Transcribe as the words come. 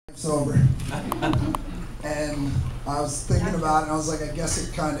sober. And I was thinking about it, and I was like, I guess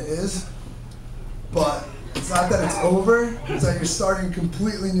it kind of is. But it's not that it's over, it's that you're starting a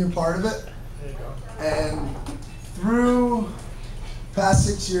completely new part of it. And through the past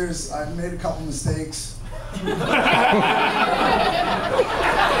 6 years, I've made a couple mistakes. There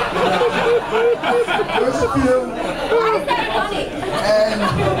was a few. And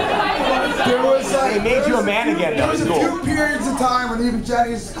there was like, it made you a man again. There was a few periods of time when even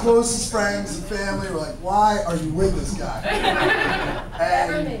Jenny's closest friends and family were like, why are you with this guy?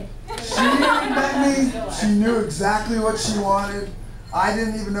 And she met me, she knew exactly what she wanted. I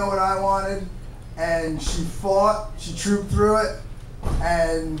didn't even know what I wanted. And she fought, she trooped through it,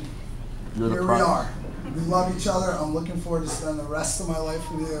 and here we are. We love each other. I'm looking forward to spending the rest of my life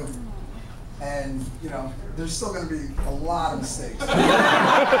with you. And, you know, there's still going to be a lot of mistakes. But the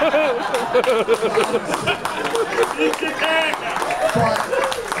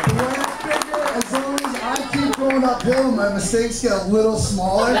way I figure, as long as I keep going uphill, my mistakes get a little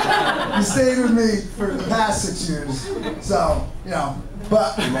smaller. You stayed with me for the past 6 years. So, you know.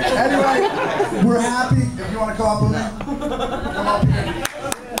 But anyway, we're happy. If you want to come up with me, come up here.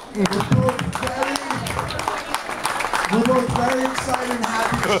 We're both very excited and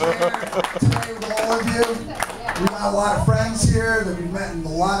happy to share today with all of you. We've got a lot of friends here that we've met in a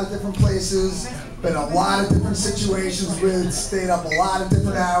lot of different places, been in a lot of different situations with, stayed up a lot of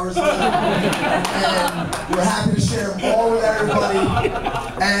different hours with, and we're happy to share them all with everybody.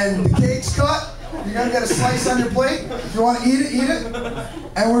 And the cake's cut. You're going to get a slice on your plate. If you want to eat it, eat it.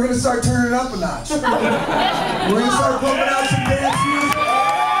 And we're going to start turning it up a notch. We're going to start pumping out some dance music.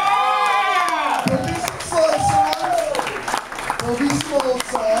 There'll be some slow songs. There'll be some old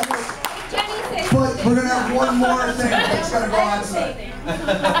songs. But we're going to have one more thing that's going to go on tonight.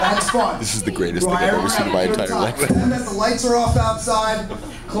 That's fun. This is the greatest thing I've ever seen in my entire life. Pretend that the lights are off outside.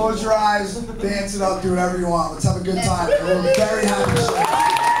 Close your eyes. Dance it up. Do whatever you want. Let's have a good time. We're very happy to share.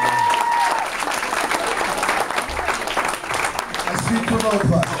 For both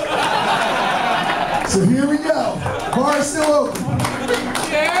of us. So here we go. Bar is still open.